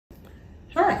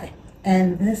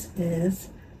and this is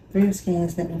Three of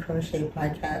Skeins Knit and Crochet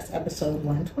Podcast, episode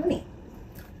 120.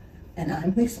 And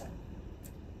I'm Lisa.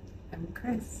 I'm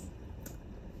Cryss.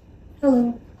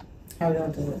 Hello. How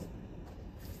y'all doing?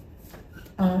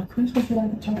 Cryss, would you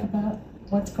like to talk about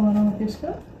what's going on with your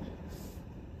skirt?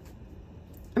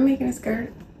 I'm making a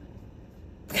skirt.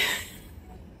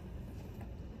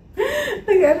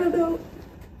 Like, I don't know.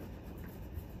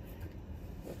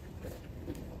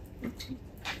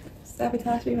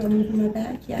 Sabotage me by moving my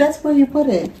bag? Yeah. That's where you put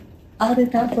it. I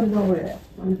did not put it over there.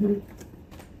 Mm-hmm.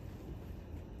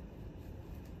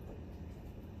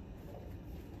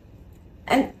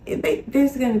 And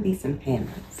there's going to be some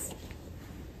panels.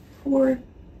 4,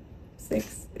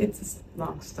 6, it's a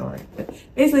long story. But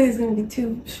basically there's going to be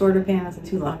 2 shorter panels and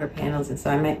 2 longer panels. And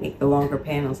so I might make the longer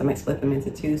panels, I might split them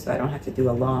into 2 so I don't have to do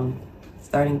a long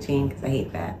starting chain because I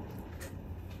hate that.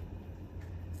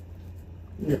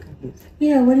 You look confused.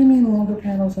 Yeah, what do you mean longer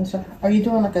panels and stuff? Are you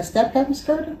doing like a step hem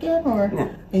skirt again, or No.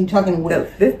 are you talking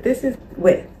width? So this is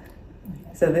width.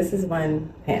 So this is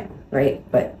one panel, right?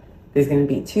 But there's going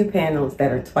to be 2 panels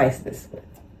that are twice this width.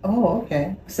 Oh,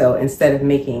 okay. So instead of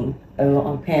making a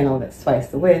long panel that's twice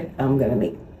the width, I'm going to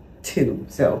make 2.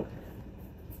 So,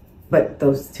 but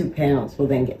those 2 panels will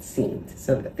then get seamed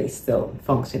so that they still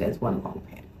function as one long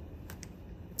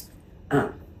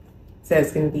panel. So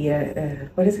it's going to be a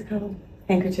what is it called?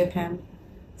 Handkerchief hem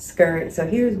skirt. So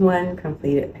here's one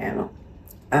completed panel.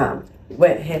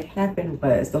 What had happened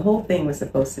was the whole thing was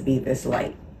supposed to be this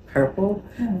light purple,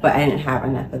 but I didn't have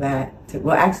enough of that.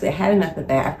 Well, actually, I had enough of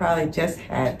that. I probably just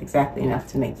had exactly enough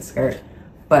to make the skirt,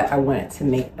 but I wanted to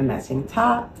make a matching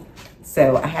top.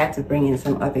 So I had to bring in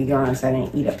some other yarn so I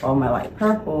didn't eat up all my light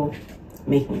purple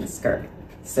making the skirt.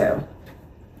 So,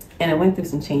 and I went through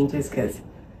some changes because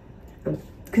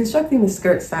constructing the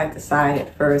skirt side to side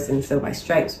at first, and so my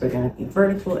stripes were going to be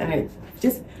vertical, and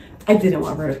I didn't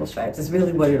want vertical stripes. It's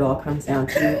really what it all comes down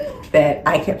to, that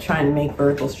I kept trying to make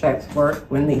vertical stripes work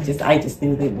when I just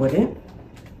knew they wouldn't.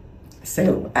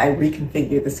 So I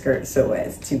reconfigured the skirt so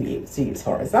as to be able to use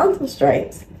horizontal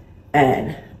stripes,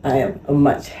 and I am a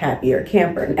much happier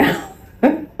camper now.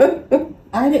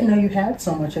 I didn't know you had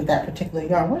so much of that particular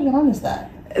yarn. What yarn is that?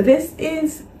 This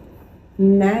is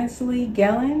Nasli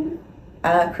Gellin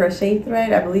crochet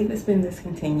thread. I believe it's been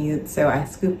discontinued, so I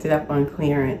scooped it up on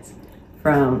clearance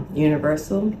from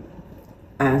Universal.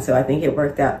 So I think it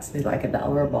worked out to be like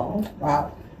 $1 a ball.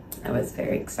 Wow. I was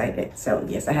very excited. So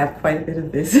yes, I have quite a bit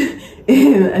of this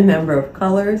in a number of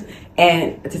colors.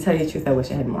 And to tell you the truth, I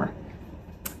wish I had more.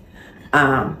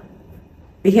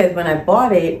 Because when I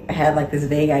bought it, I had like this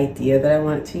vague idea that I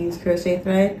wanted to use crochet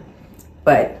thread,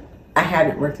 but I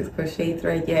hadn't worked with crochet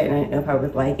thread yet, and I didn't know if I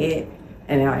would like it.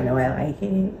 And now I know I like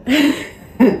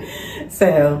it.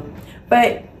 So,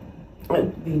 but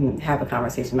we can have a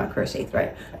conversation about crochet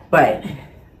thread. But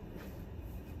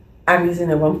I'm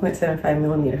using a 1.75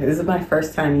 millimeter. This is my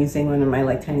first time using one of my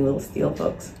like tiny little steel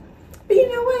hooks. But you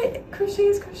know what? Crochet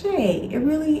is crochet.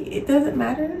 It doesn't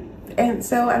matter. And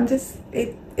so I'm just,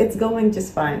 it's going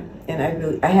just fine. And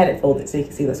I had it folded so you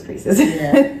can see those creases.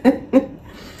 Yeah.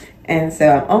 And so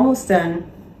I'm almost done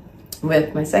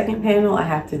with my second panel. I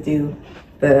have to do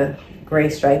the gray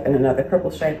stripe and another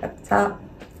purple stripe at the top,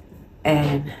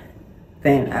 and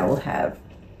then I will have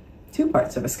 2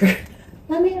 parts of a skirt.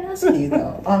 Let me ask you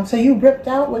though. So you ripped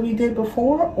out what you did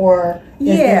before, or is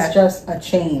this just a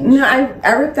change? No,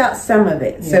 I ripped out some of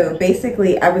it. Yeah. So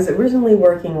basically, I was originally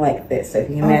working like this. So if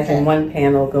you can imagine one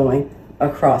panel going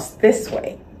across this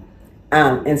way,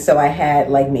 and so I had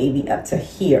like maybe up to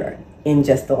here in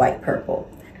just the light purple.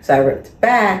 So I ripped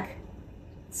back,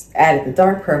 added the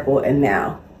dark purple, and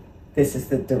now this is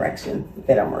the direction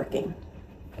that I'm working.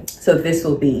 So this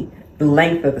will be the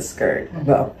length of the skirt.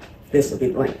 Well, this will be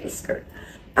the length of the skirt,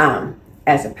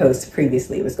 as opposed to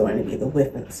previously it was going to be the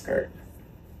width of the skirt.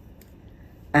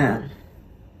 And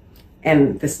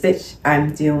the stitch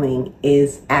I'm doing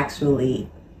is actually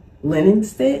linen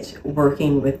stitch,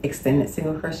 working with extended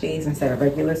single crochets instead of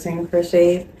regular single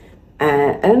crochets.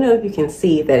 I don't know if you can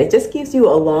see that it just gives you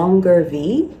a longer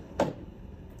V.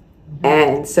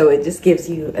 And so it just gives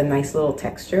you a nice little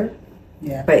texture.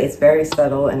 Yeah. But it's very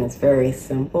subtle and it's very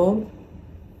simple.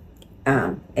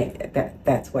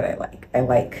 That's what I like. I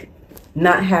like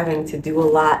not having to do a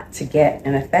lot to get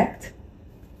an effect.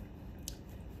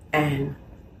 And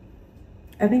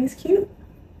I think it's cute.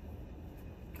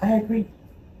 I agree.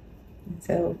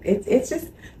 So it's just,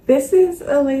 this is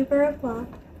a labor of love.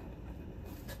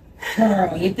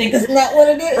 Girl, you think it's not what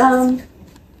it is?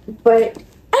 But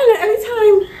I don't know, every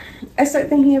time I start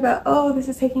thinking about, oh, this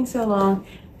is taking so long,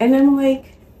 and I'm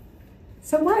like,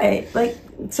 So what? Like,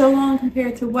 so long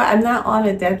compared to what? I'm not on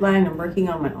a deadline. I'm working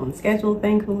on my own schedule,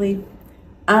 thankfully.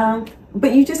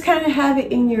 But you just kind of have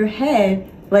it in your head.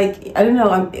 Like, I don't know,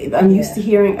 I'm used to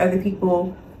hearing other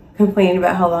people complain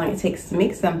about how long it takes to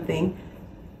make something,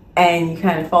 and you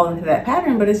kind of fall into that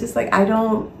pattern. But it's just like, I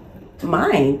don't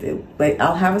mind. Like,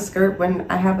 I'll have a skirt when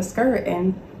I have a skirt,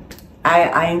 and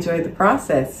I enjoy the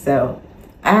process. So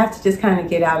I have to just kind of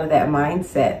get out of that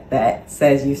mindset that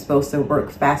says you're supposed to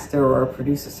work faster or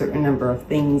produce a certain number of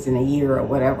things in a year or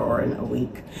whatever, or in a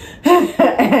week.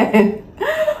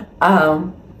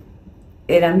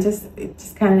 And I'm just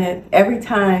kind of, every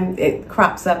time it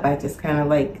crops up, I just kind of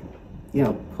like, you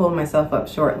know, pull myself up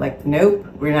short. Like, nope,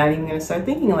 we're not even going to start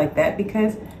thinking like that,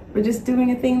 because we're just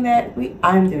doing a thing that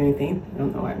I'm doing a thing. I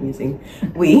don't know why I'm using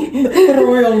we.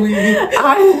 Royal we.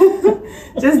 I'm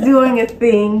just doing a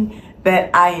thing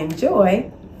that I enjoy,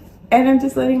 and I'm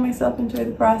just letting myself enjoy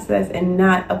the process and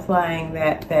not applying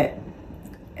that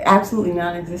absolutely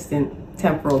non-existent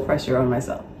temporal pressure on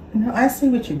myself. No, I see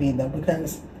what you mean though,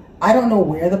 because I don't know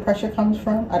where the pressure comes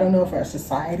from. I don't know if our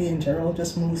society in general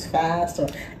just moves fast, or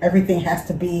everything has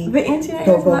to be the internet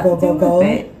has a lot to do with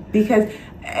it, because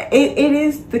it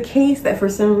is the case that for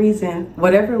some reason,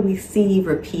 whatever we see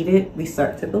repeated, we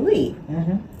start to believe.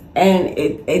 Mm-hmm. And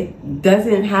it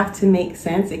doesn't have to make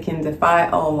sense. It can defy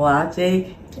all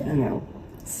logic, you know,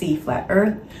 see flat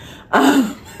earth.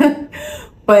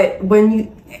 But when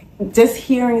you just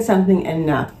hearing something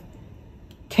enough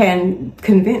can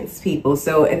convince people.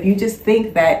 So if you just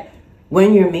think that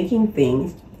when you're making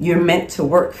things, you're meant to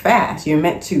work fast, you're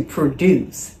meant to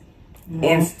produce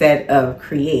instead of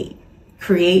create.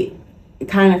 Create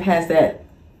kind of has that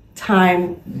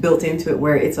time built into it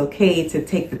where it's okay to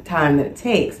take the time that it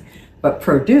takes, but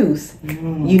produce,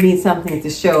 you need something to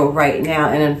show right now.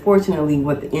 And unfortunately,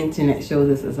 what the internet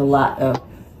shows us is a lot of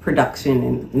production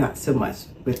and not so much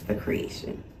with the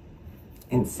creation.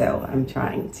 And so I'm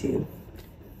trying to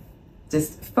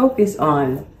just focus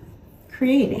on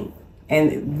creating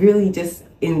and really just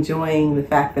enjoying the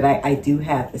fact that I do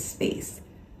have the space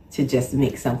to just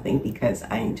make something because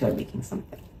I enjoy making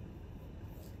something.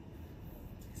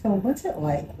 So what's it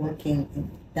like working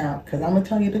now? Because I'm going to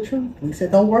tell you the truth. We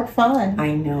said don't work fine.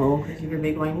 I know, because you're a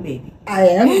big whiny baby. I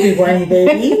am a big whiny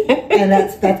baby, and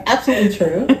that's absolutely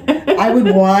true. I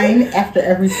would whine after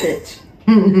every stitch.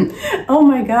 Oh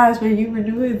my gosh, when you were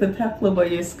doing the peplum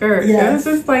on your skirt, it was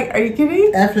just like, are you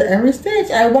kidding? After every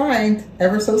stitch, I whined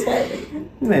ever so slightly.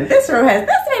 Man, this row has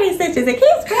this many stitches, it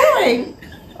keeps growing.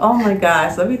 Oh my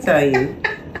gosh, let me tell you.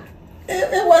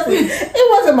 It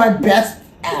wasn't my best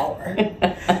hour.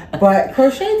 But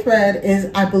crochet thread is,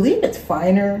 I believe it's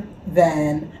finer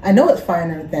than, I know it's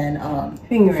finer than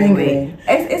fingering.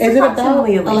 Is it about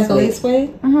like a lace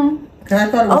weight? Mm-hmm. Because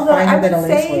I thought it was finer than a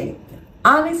lace weight.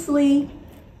 Honestly,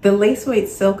 the lace weight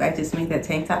silk I just made that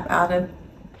tank top out of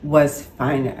was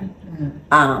finer.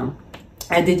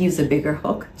 I did use a bigger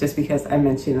hook just because I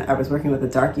mentioned I was working with a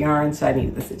dark yarn, so I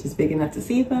needed the stitches big enough to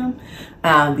see them.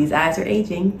 These eyes are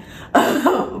aging,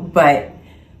 but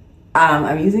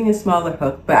I'm using a smaller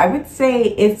hook. But I would say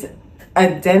it's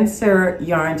a denser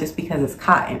yarn just because it's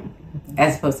cotton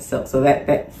as opposed to silk. So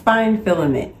that fine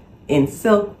filament in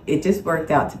silk, it just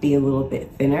worked out to be a little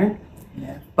bit thinner.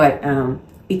 Yeah. But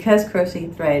because crochet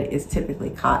thread is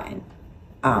typically cotton,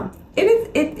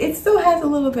 it still has a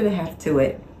little bit of heft to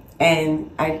it. And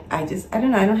I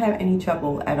don't know, I don't have any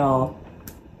trouble at all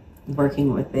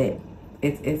working with it.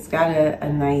 It's got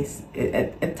a nice,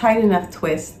 a tight enough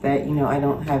twist that, you know, I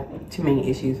don't have too many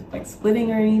issues with like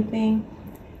splitting or anything.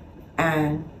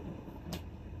 And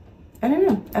I don't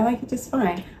know, I like it just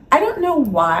fine. I don't know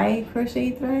why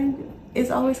crochet thread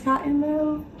is always cotton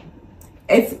though.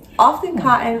 It's often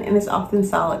cotton and it's often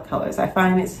solid colors. I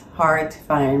find it's hard to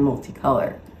find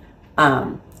multicolor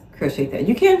crochet thread.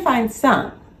 You can find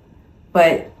some,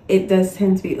 but it does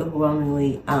tend to be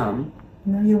overwhelmingly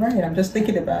no, you're right. I'm just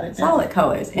thinking about it. Solid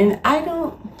colors. And I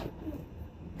don't,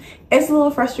 it's a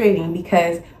little frustrating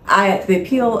because the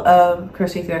appeal of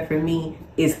crochet thread for me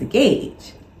is the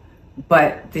gauge,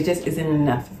 but there just isn't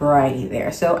enough variety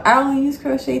there. So I only use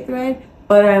crochet thread,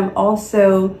 but I'm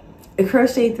also, the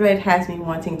crochet thread has me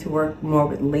wanting to work more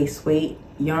with lace weight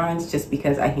yarns just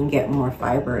because I can get more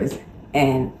fibers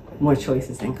and more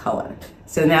choices in color.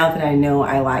 So now that I know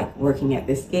I like working at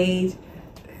this gauge,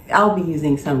 I'll be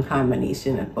using some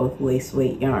combination of both lace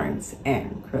weight yarns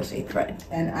and crochet thread.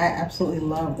 And I absolutely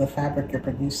love the fabric you're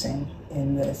producing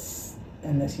in this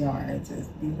yarn. It's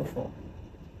beautiful.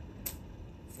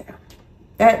 So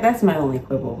that's my only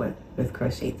quibble with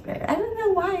crochet thread. I don't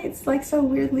know why it's like so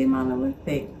weirdly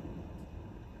monolithic.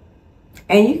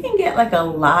 And you can get like a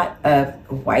lot of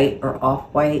white or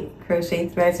off-white crochet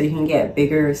thread, so you can get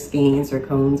bigger skeins or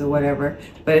cones or whatever.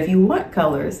 But if you want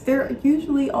colors, they're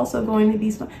usually also going to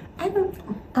be small.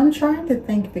 I'm trying to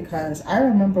think, because I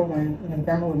remember when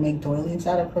Grandma would make doilies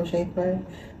out of crochet thread,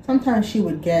 sometimes she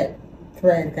would get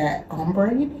thread that ombre.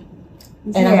 And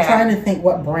I'm trying to think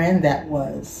what brand that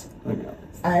was. Who knows?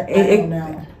 I don't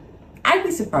know. I'd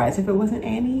be surprised if it wasn't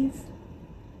Annie's,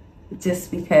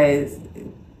 just because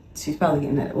she's probably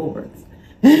getting that at Woolworths.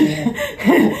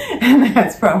 And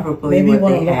that's probably maybe what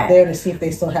want they to look had there to see if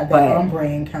they still have that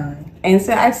ombre kind. And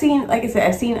so I've seen, like I said,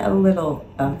 I've seen a little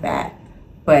of that.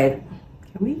 But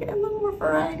can we get a little more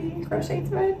variety in crochet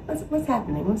thread? What's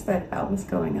happening? What's that about? What's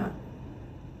going on?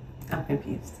 I'm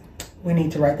confused. We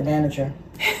need to write the manager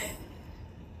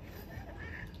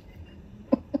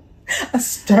a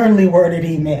sternly worded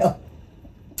email.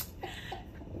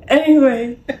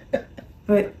 Anyway,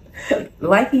 but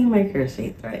liking my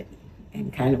crochet thread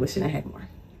and kind of wishing I had more.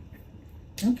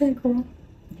 Okay, cool.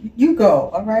 You go,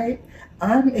 all right?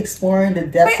 I'm exploring the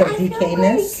depths of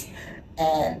DKness.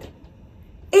 And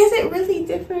is it really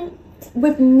different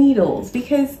with needles?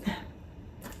 Because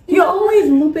you're always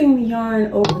looping the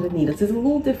yarn over the needles. It's a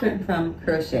little different from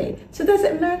crochet. So does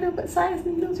it matter what size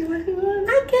needles you're working on?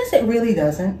 I guess it really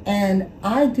doesn't. And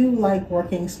I do like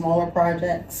working smaller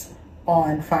projects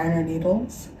on finer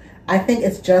needles. I think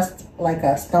it's just like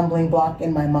a stumbling block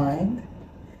in my mind.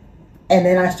 And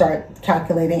then I start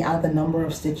calculating out the number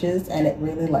of stitches, and it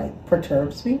really like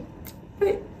perturbs me.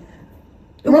 But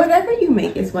whatever you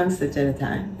make is one stitch at a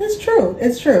time. It's true.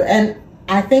 It's true. And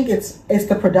I think it's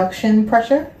the production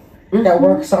pressure that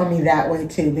works on me that way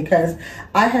too, because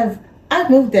I've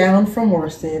moved down from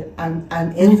worsted. I'm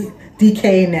in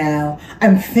DK now.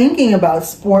 I'm thinking about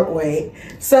sport weight.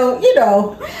 So, you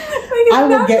know, I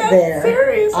will get there.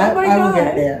 Serious. I will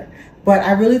get there. But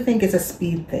I really think it's a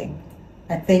speed thing.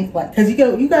 I think, like, because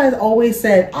you guys always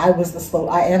said I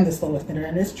am the slowest knitter,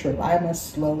 and it's true. I am a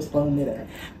slow knitter.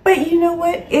 But you know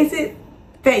what? Is it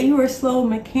that you were slow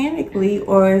mechanically,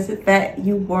 or is it that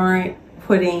you weren't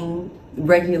putting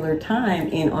regular time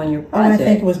in on your project? I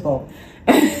think it was both.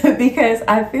 Because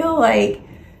I feel like,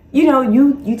 you know,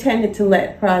 you tended to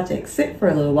let projects sit for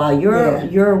a little while.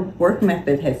 Your work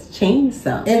method has changed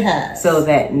some. It has. So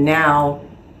that now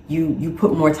you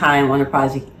put more time on a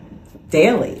project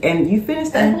daily, and you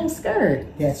finished that whole skirt.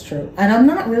 That's true. And I'm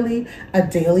not really a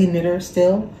daily knitter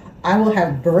still. I will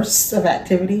have bursts of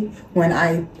activity when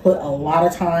I put a lot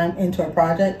of time into a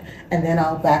project, and then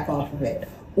I'll back off of it.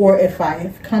 Or if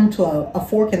I've come to a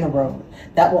fork in the road,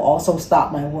 that will also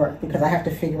stop my work, because I have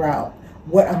to figure out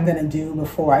what I'm going to do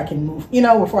before I can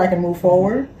move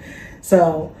forward.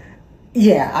 So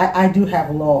yeah, I do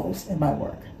have lulls in my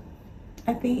work.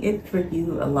 I think for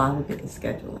you, a lot of it is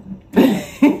scheduling.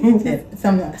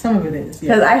 Some of it is.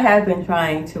 Because I have been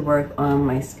trying to work on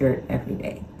my skirt every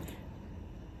day.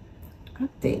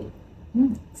 Update.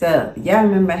 So, y'all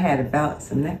remember I had about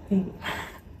some neck pain.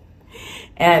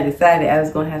 And I decided I was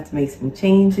going to have to make some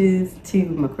changes to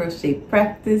my crochet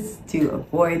practice to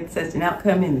avoid such an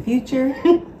outcome in the future.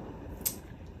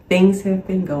 Things have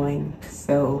been going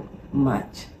so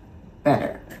much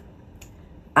better.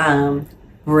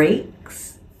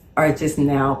 Breaks are just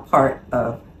now part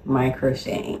of my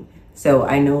crocheting. So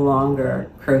I no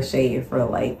longer crochet for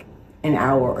like an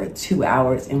hour or 2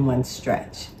 hours in one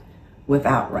stretch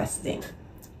without resting.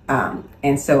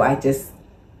 And so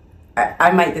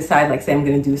I might decide, like, say I'm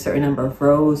going to do a certain number of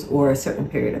rows or a certain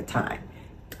period of time.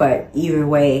 But either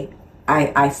way,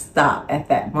 I stop at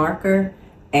that marker,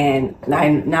 and I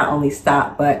not only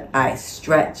stop, but I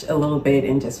stretch a little bit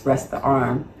and just rest the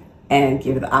arm and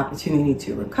give it the opportunity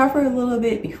to recover a little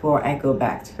bit before I go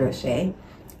back to crochet.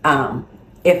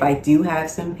 If I do have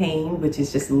some pain, which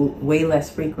is just way less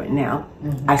frequent now,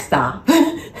 I stop.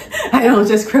 I don't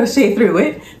just crochet through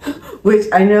it, which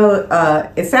I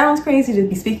know it sounds crazy to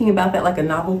be speaking about that like a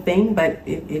novel thing, but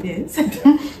it is.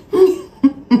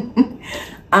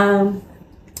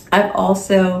 I've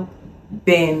also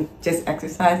been just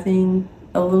exercising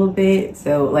a little bit.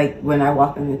 So like when I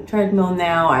walk on the treadmill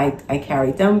now, I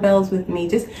carry dumbbells with me,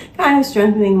 just kind of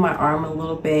strengthening my arm a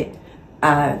little bit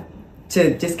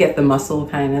to just get the muscle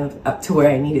kind of up to where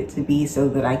I need it to be, so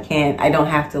that I don't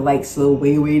have to like slow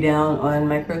way down on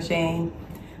my crocheting.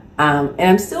 And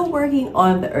I'm still working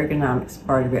on the ergonomics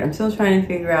part of it. I'm still trying to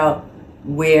figure out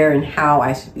where and how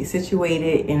I should be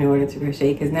situated in order to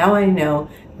crochet, because now I know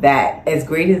that as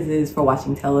great as it is for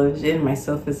watching television, my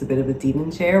sofa is a bit of a demon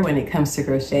chair when it comes to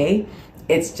crochet.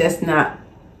 It's just not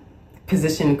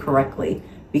positioned correctly,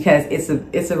 because it's a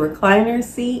recliner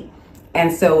seat,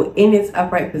 And so in its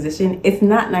upright position, it's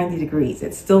not 90 degrees.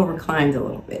 It's still reclined a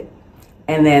little bit.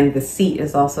 And then the seat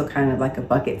is also kind of like a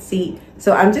bucket seat.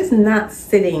 So I'm just not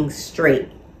sitting straight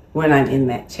when I'm in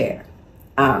that chair.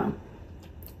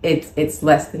 It's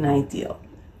less than ideal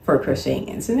for crocheting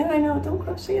in. So now I know, don't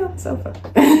crochet on the sofa.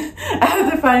 I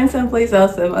have to find someplace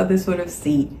else, some other sort of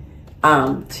seat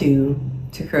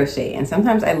to crochet. And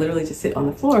sometimes I literally just sit on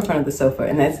the floor in front of the sofa,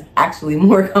 and that's actually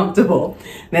more comfortable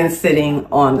than sitting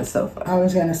on the sofa. I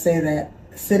was gonna say that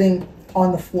sitting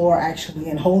on the floor actually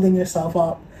and holding yourself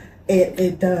up,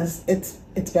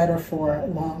 it's better for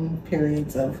long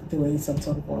periods of doing some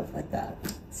sort of work like that.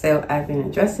 So I've been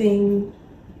addressing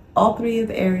all three of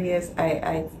the areas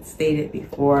I stated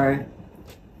before,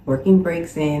 working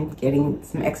breaks in, getting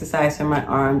some exercise for my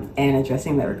arm, and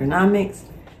addressing the ergonomics,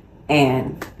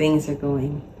 and things are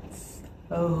going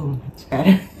so much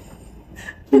better.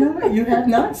 You know what? You have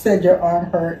not said your arm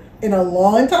hurt in a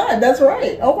long time. That's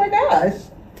right. Oh my gosh.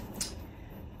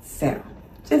 So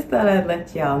just thought I'd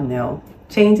let y'all know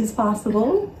change is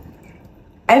possible.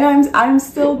 And I'm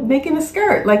still making a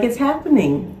skirt, like it's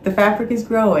happening. The fabric is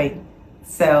growing.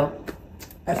 So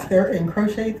a skirt in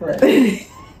crochet thread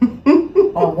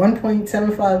on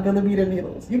 1.75 millimeter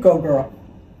needles. You go, girl.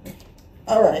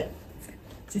 All right.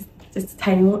 Just a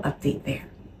tiny little update there.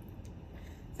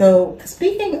 So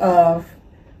speaking of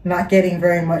not getting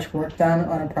very much work done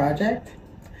on a project,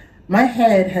 my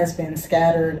head has been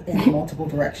scattered in multiple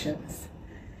directions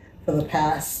for the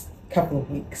past couple of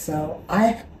weeks. So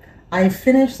I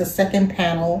finished the second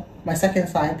panel, my second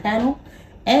side panel,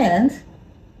 and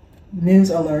news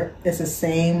alert, is the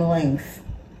same length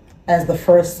as the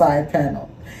first side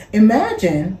panel.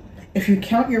 Imagine if you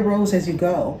count your rows as you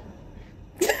go.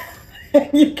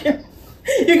 you can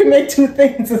make two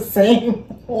things the same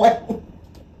length.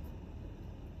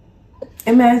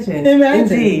 Imagine.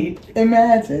 Indeed.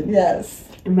 Imagine, yes.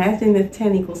 Imagine if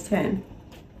 10 equals 10.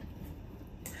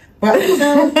 But you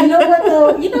know what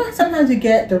though? You know, sometimes you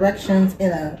get directions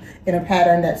in a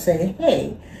pattern that say,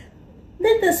 hey,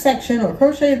 knit this section or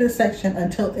crochet this section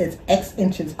until it's X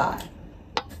inches high.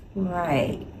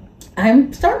 Right.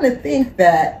 I'm starting to think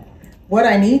that what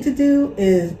I need to do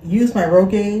is use my row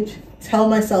gauge, tell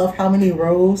myself how many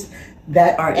rows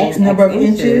that are X number of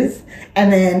inches,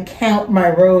 and then count my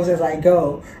rows as I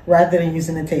go rather than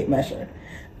using the tape measure.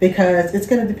 Because it's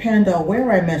going to depend on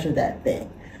where I measure that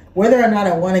thing. Whether or not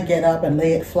I want to get up and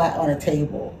lay it flat on a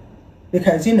table.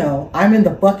 Because, you know, I'm in the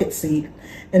bucket seat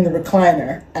in the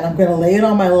recliner, and I'm going to lay it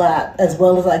on my lap as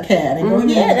well as I can. And go,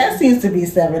 yeah, that seems to be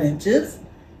 7 inches.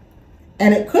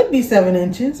 And it could be 7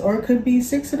 inches, or it could be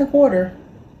 6 1/4.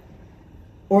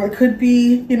 Or it could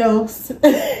be, you know, 7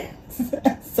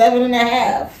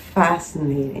 1/2.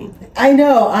 Fascinating. I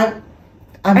know,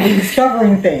 I'm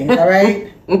discovering things, all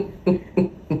right?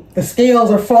 The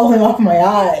scales are falling off my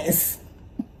eyes.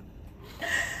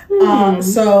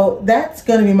 So that's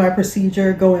going to be my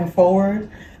procedure going forward.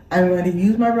 I'm going to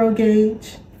use my row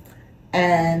gauge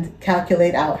and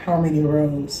calculate out how many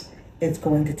rows it's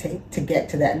going to take to get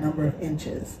to that number of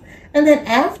inches. And then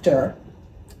after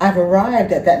I've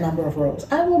arrived at that number of rows,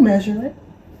 I will measure it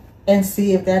and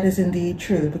see if that is indeed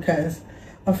true, because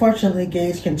unfortunately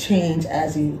gauge can change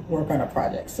as you work on a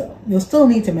project. So you'll still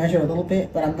need to measure a little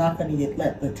bit, but I'm not going to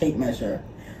let the tape measure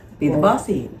be the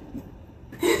bossy.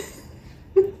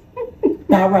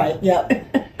 Not right, yep.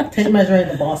 Tape measure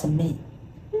ain't the boss of me.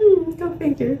 Go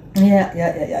figure.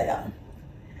 Yeah.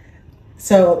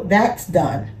 So that's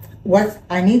done. What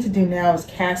I need to do now is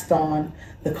cast on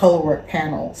the colorwork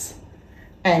panels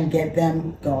and get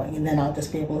them going, and then I'll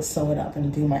just be able to sew it up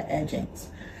and do my edgings.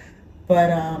 But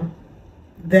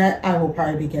that I will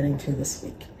probably be getting to this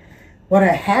week. What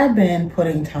I have been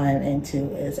putting time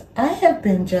into is I have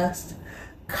been just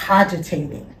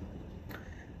cogitating.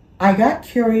 I got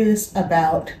curious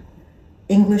about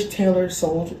English tailored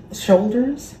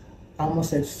shoulders. I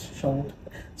almost said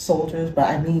soldiers, but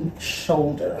I mean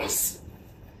shoulders.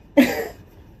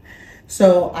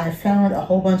 So I found a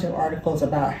whole bunch of articles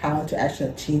about how to actually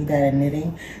achieve that in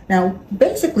knitting. Now,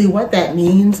 basically what that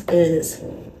means is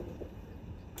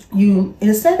you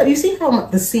see how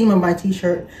the seam of my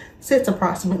t-shirt sits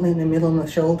approximately in the middle of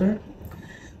the shoulder?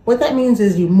 What that means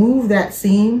is you move that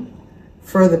seam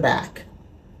further back,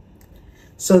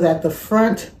 so that the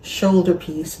front shoulder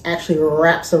piece actually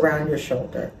wraps around your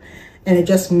shoulder, and it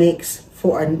just makes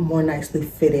for a more nicely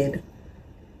fitted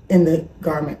in the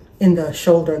garment, in the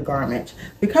shoulder garment,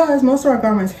 because most of our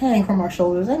garments hang from our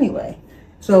shoulders anyway.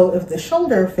 So if the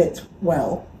shoulder fits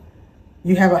well,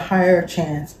 you have a higher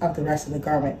chance of the rest of the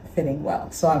garment fitting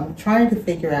well. So I'm trying to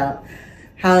figure out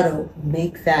how to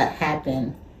make that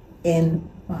happen in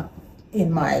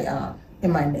in my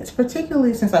knits,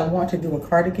 particularly since I want to do a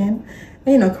cardigan.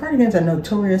 And, you know, cardigans are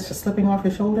notorious for slipping off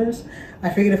your shoulders. I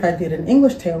figured if I did an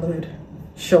English tailored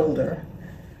shoulder,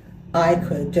 I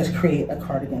could just create a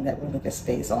cardigan that really just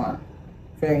stays on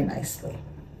very nicely.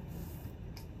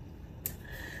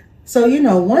 So, you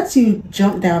know, once you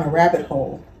jump down a rabbit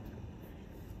hole,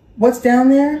 what's down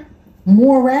there?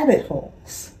 More rabbit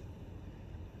holes.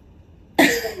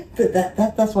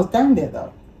 That's what's down there,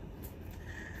 though.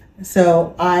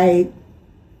 So I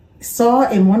saw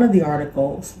in one of the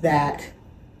articles that,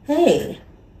 hey,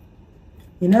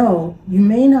 you know, you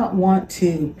may not want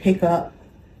to pick up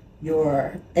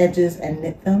your edges and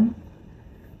knit them.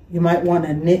 You might want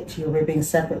to knit your ribbing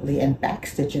separately and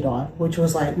backstitch it on, which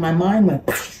was like, my mind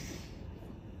went.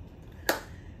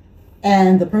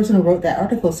 And the person who wrote that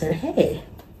article said, hey,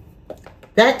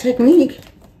 that technique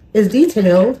is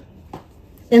detailed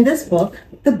in this book,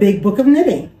 The Big Book of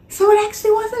Knitting. So it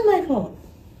actually wasn't my fault.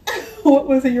 What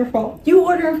was it your fault? You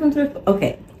ordered from thrift.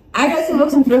 Okay, I got some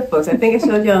books from thrift books. I think I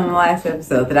showed you on the last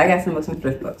episode that I got some books from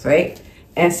thrift books, right?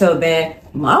 And so then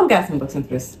Mom got some books from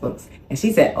thrift books, and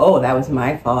she said, "Oh, that was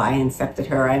my fault. I incepted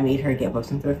her. I made her get books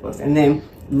from thrift books." And then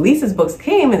Lisa's books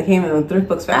came, and they came in the thrift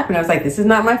books wrap, and I was like, "This is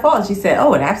not my fault." And she said,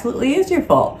 "Oh, it absolutely is your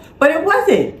fault," but it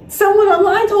wasn't. Someone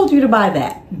online told you to buy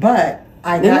that. But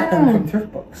I got them from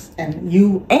thrift books, and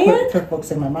you put thrift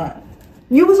books in my mind.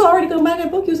 You was already gonna buy that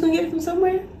book. You was gonna get it from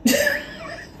somewhere.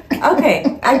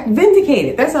 Okay, I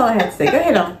vindicated. That's all I have to say. Go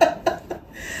ahead on.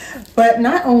 But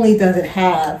not only does it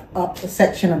have a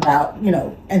section about, you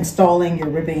know, installing your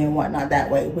ribbing and whatnot that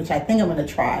way, which I think I'm going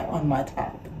to try on my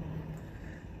top.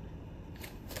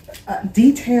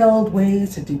 Detailed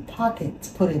ways to do pockets,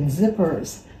 put in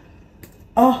zippers.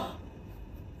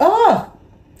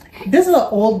 This is an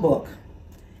old book.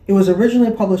 It was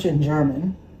originally published in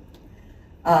German.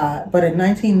 But in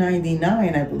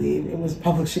 1999, I believe, it was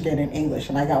published again in English,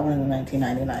 and I got one of the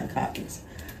 1999 copies.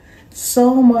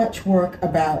 So much work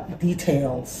about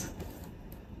details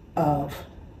of,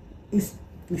 you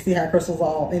see how Crystal's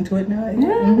all into it now?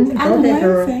 Mm-hmm. Go ahead,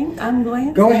 girl. I'm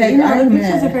glancing. Go ahead. You know, the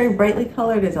pictures are very brightly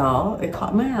colored is all. It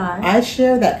caught my eye. I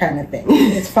share that kind of thing.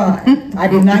 It's fine. I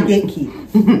do not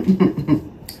gatekeep.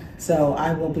 So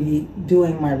I will be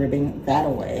doing my ribbing that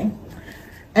way.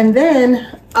 And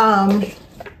then I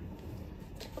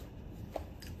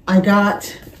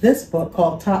got this book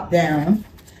called Top Down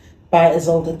by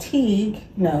Isolde Teague.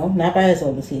 No, not by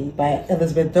Isolde Teague, by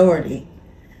Elizabeth Doherty.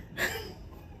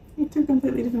 You're two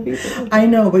completely different people. I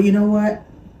know, but you know what?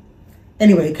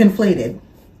 Anyway, conflated.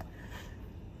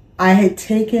 I had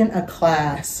taken a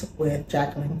class with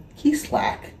Jacqueline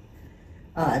Kieslack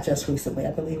just recently.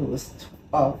 I believe it was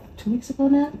 2 weeks ago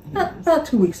now? About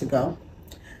 2 weeks ago.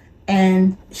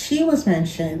 And she was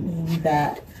mentioning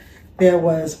that there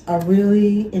was a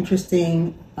really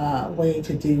interesting way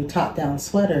to do top-down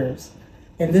sweaters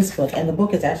in this book. And the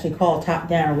book is actually called Top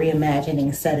Down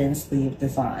Reimagining Set-In Sleeve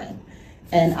Design.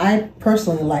 And I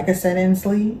personally like a set-in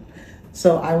sleeve,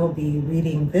 so I will be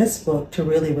reading this book to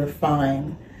really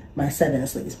refine my set-in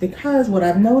sleeves. Because what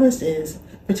I've noticed is,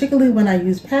 particularly when I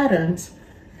use patterns,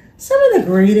 some of the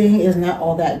grading is not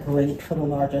all that great for the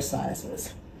larger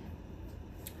sizes.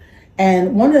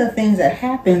 And one of the things that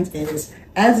happens is,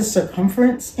 as the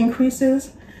circumference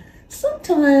increases,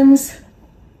 sometimes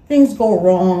things go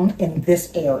wrong in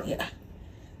this area.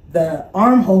 The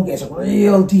armhole gets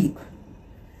real deep.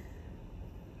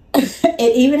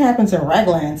 It even happens in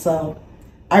raglan, so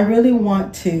I really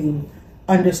want to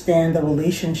understand the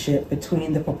relationship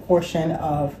between the proportion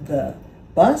of the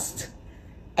bust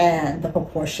and the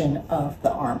proportion of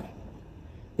the armhole.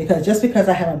 Because just because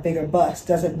I have a bigger bust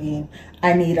doesn't mean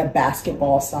I need a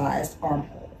basketball-sized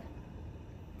armhole.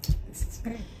 This is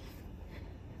great.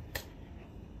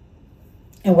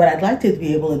 And what I'd like to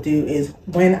be able to do is,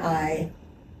 when I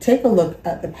take a look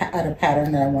at a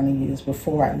pattern that I want to use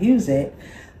before I use it,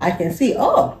 I can see,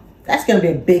 oh, that's going to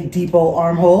be a big, deep old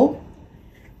armhole.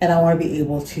 And I want to be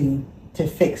able to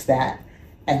fix that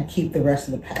and keep the rest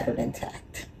of the pattern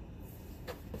intact.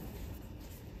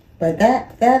 But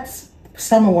that's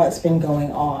some of what's been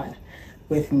going on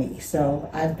with me. So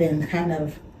I've been kind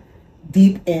of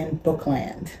deep in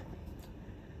bookland.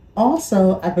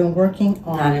 Also, I've been working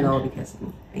on... Not at all because of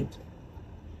me. Thank you.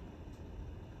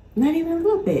 Not even a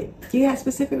little bit. You got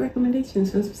specific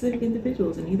recommendations from specific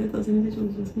individuals, and either of those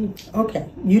individuals was me. Okay.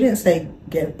 You didn't say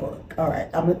get a book. All right.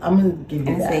 I'm going to give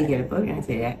you that. I didn't say get a book, and I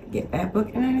said get that book,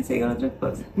 and I didn't say go to thrift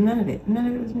books. None of it. None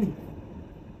of it was me.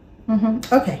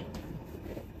 Okay.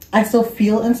 I still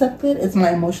feel incepted. It's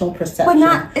my emotional perception. But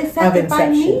not accepted by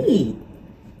me.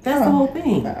 That's the whole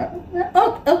thing.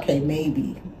 Okay,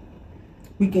 maybe.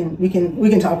 we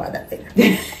can talk about that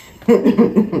later.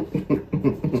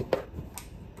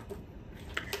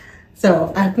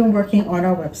 So I've been working on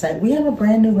our website. We have a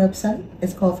brand new website.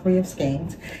 It's called 3 of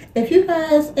Skeins. If you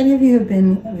guys, any of you have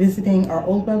been visiting our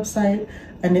old website,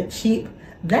 A Knit Sheep,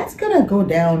 that's gonna go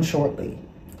down shortly.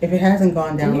 If it hasn't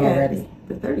gone down already.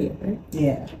 The 30th, right?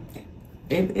 Yeah.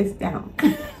 It's down.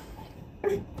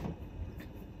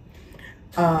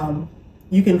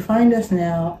 You can find us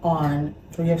now on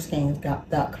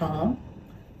 3ofskeins.com.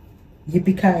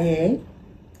 Yippee-ki-yay.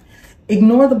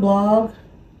 Ignore the blog.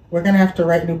 We're going to have to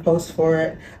write new posts for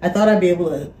it. I thought I'd be able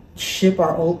to ship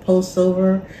our old posts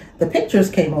over. The pictures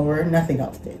came over, nothing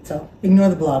else did. So ignore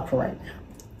the blog for right now.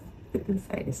 But the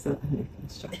site is still under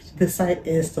construction. The site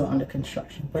is still under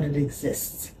construction, but it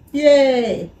exists.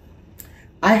 Yay!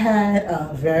 I had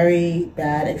a very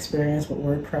bad experience with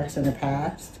WordPress in the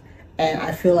past, and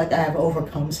I feel like I have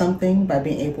overcome something by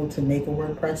being able to make a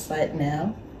WordPress site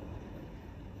now.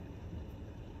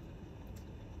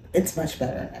 It's much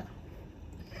better now.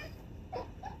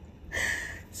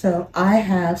 So I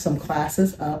have some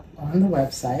classes up on the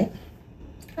website.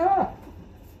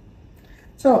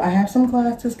 So I have some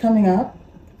classes coming up.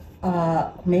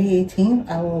 May 18th,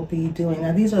 I will be doing,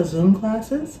 now these are Zoom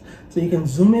classes, so you can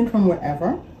Zoom in from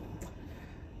wherever.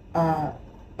 On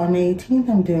May 18th,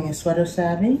 I'm doing a sweater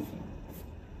savvy.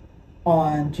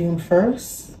 On June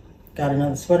 1st, got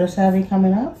another sweater savvy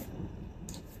coming up.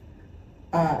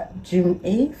 June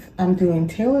 8th, I'm doing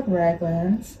tailored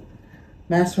raglans,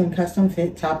 mastering custom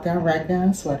fit top-down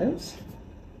raglan sweaters.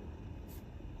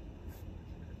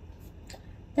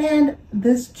 And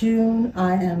this June,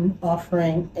 I am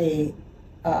offering a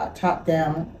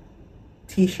top-down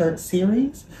t-shirt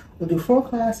series. We'll do 4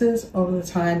 classes. Over the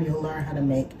time, you'll learn how to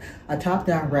make a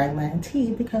top-down raglan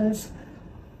tee, because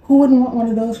who wouldn't want one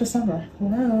of those for summer?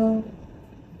 Hello.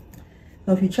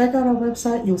 So if you check out our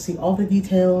website, you'll see all the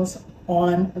details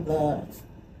on the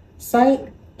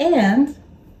site, and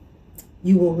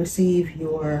you will receive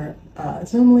your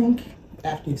Zoom link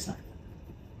after you sign.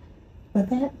 But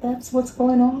that's what's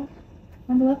going on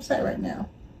the website right now.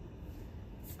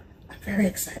 I'm very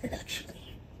excited,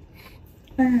 actually.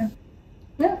 Yeah,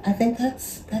 I think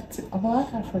that's all I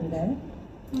have for today.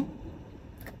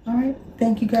 All right,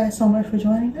 thank you guys so much for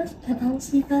joining us, and I will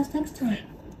see you guys next time.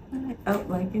 All right. Oh,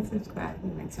 like and subscribe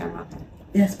and make sure I'm out there.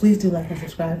 Yes, please do like and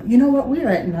subscribe. You know what? We're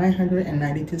at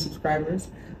 992 subscribers.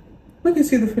 We can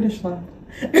see the finish line.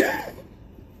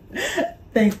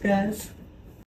 Thanks, guys.